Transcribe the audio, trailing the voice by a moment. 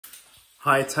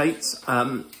Hi Tates,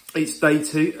 it's day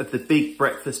 2 of the big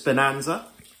breakfast bonanza.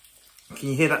 Can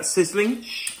you hear that sizzling?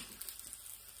 Shh.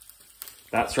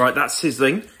 That's right, that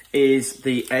sizzling is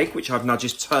the egg, which I've now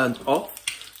just turned off.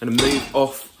 I'm going to move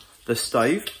off the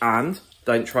stove, and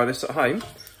don't try this at home.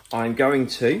 I'm going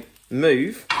to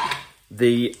move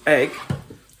the egg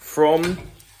from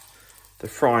the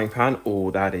frying pan,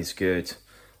 oh that is good,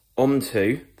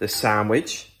 onto the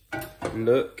sandwich.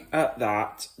 Look at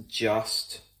that,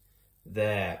 just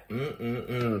there.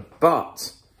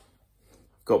 But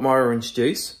got my orange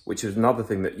juice, which is another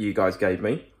thing that you guys gave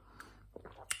me.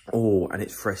 Oh, and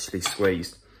it's freshly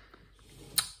squeezed.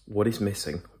 What is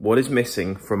missing? What is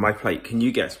missing from my plate? Can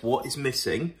you guess what is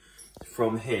missing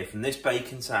from here, from this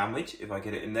bacon sandwich, if I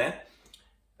get it in there?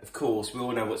 Of course, we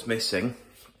all know what's missing.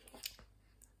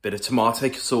 Bit of tomato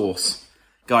sauce.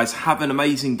 Guys, have an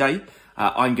amazing day.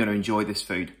 I'm going to enjoy this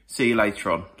food. See you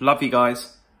later on. Love you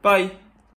guys. Bye.